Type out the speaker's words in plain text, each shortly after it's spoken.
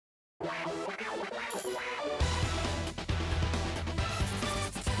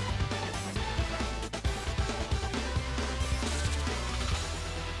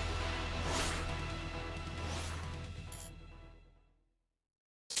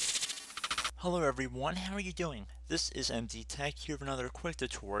Hello everyone, how are you doing? This is MD Tech here with another quick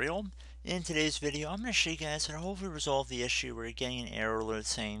tutorial. In today's video, I'm going to show you guys how to hopefully resolve the issue where you're getting an error alert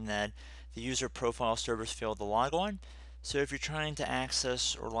saying that the user profile service failed to log on. So if you're trying to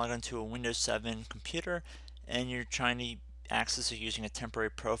access or log on to a Windows 7 computer and you're trying to access it using a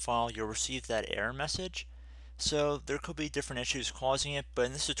temporary profile, you'll receive that error message. So there could be different issues causing it, but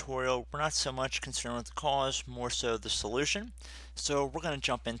in this tutorial, we're not so much concerned with the cause, more so the solution. So we're going to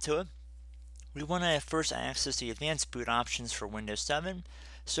jump into it. We want to first access the advanced boot options for Windows 7.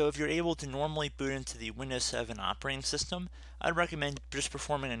 So if you're able to normally boot into the Windows 7 operating system, I'd recommend just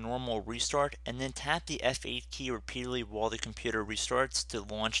performing a normal restart and then tap the F8 key repeatedly while the computer restarts to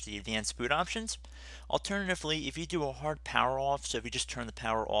launch the advanced boot options. Alternatively, if you do a hard power off, so if you just turn the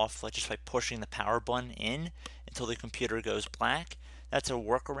power off like just by pushing the power button in until the computer goes black, that's a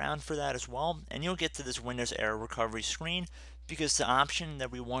workaround for that as well, and you'll get to this Windows error recovery screen because the option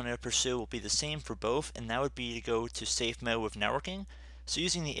that we want to pursue will be the same for both, and that would be to go to safe mode with networking. So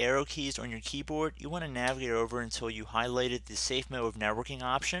using the arrow keys on your keyboard, you want to navigate over until you highlighted the safe mode with networking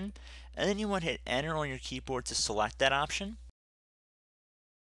option, and then you want to hit enter on your keyboard to select that option.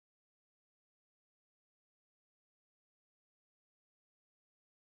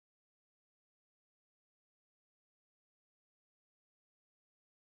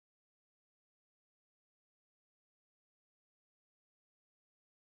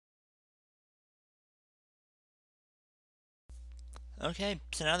 Okay,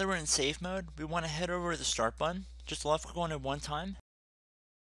 so now that we're in safe mode, we want to head over to the start button. Just left click on it one time.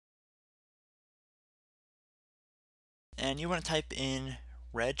 And you want to type in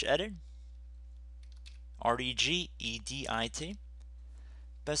regedit, R-E-G-E-D-I-T.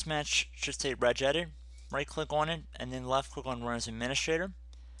 Best match should say regedit. Right click on it and then left click on run as administrator.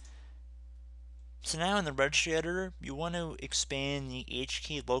 So now in the registry editor, you want to expand the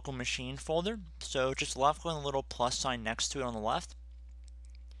HKey local machine folder. So just left click on the little plus sign next to it on the left.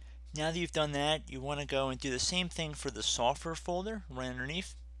 Now that you've done that, you want to go and do the same thing for the software folder right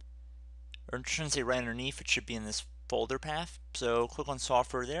underneath. Or I shouldn't say right underneath, it should be in this folder path. So click on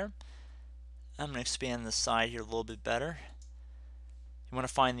software there. I'm going to expand the side here a little bit better. You want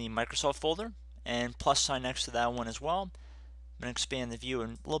to find the Microsoft folder and plus sign next to that one as well. I'm going to expand the view a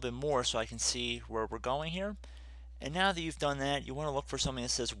little bit more so I can see where we're going here. And now that you've done that, you want to look for something that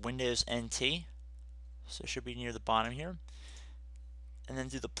says Windows NT. So it should be near the bottom here. And then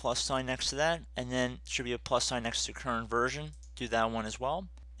do the plus sign next to that, and then should be a plus sign next to current version. Do that one as well.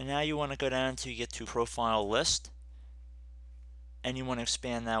 And now you want to go down until you get to profile list, and you want to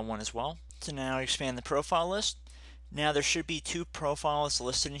expand that one as well. So now you expand the profile list. Now there should be two profiles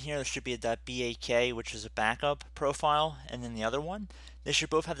listed in here. There should be a .bak, which is a backup profile, and then the other one. They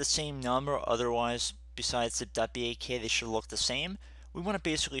should both have the same number, otherwise besides the .bak they should look the same. We want to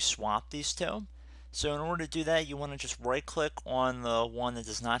basically swap these two. So in order to do that, you want to just right click on the one that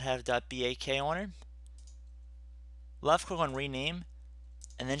does not have .bak on it, left click on rename,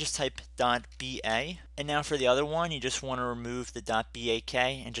 and then just type .ba. And now for the other one, you just want to remove the .bak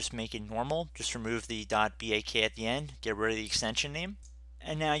and just make it normal. Just remove the .bak at the end, get rid of the extension name.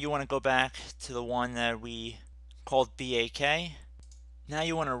 And now you want to go back to the one that we called BAK. Now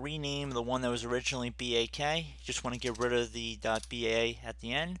you want to rename the one that was originally BAK. You just want to get rid of the .ba at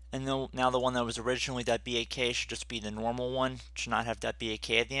the end. And now the one that was originally .bak should just be the normal one. It should not have .bak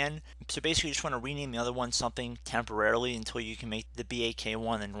at the end. So basically you just want to rename the other one something temporarily until you can make the BAK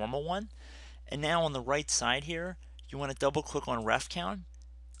one the normal one. And now on the right side here, you want to double click on ref count.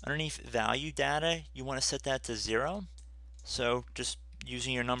 Underneath value data, you want to set that to 0. So just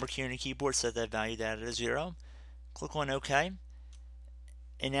using your number key on your keyboard, set that value data to 0. Click on OK.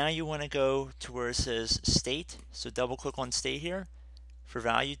 And now you want to go to where it says state. So double click on state here. For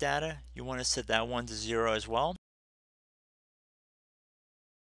value data, you want to set that one to 0 as well.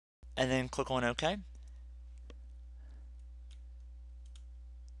 And then click on OK.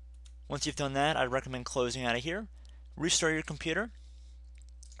 Once you've done that, I'd recommend closing out of here. Restart your computer.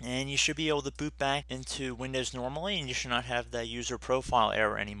 And you should be able to boot back into Windows normally, and you should not have that user profile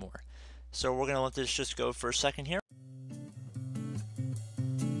error anymore. So we're going to let this just go for a second here.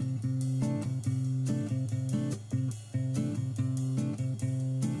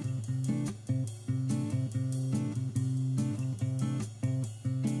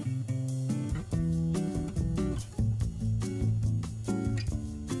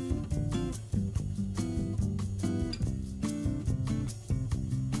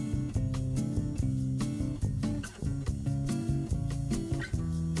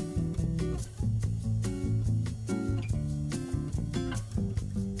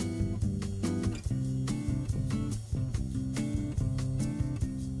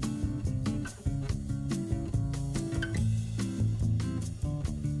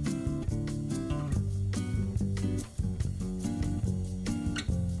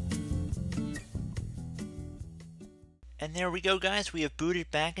 And there we go, guys. We have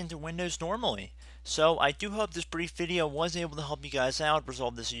booted back into Windows normally. So I do hope this brief video was able to help you guys out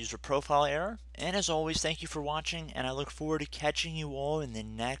resolve this user profile error. And as always, thank you for watching, and I look forward to catching you all in the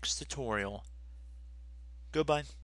next tutorial. Goodbye.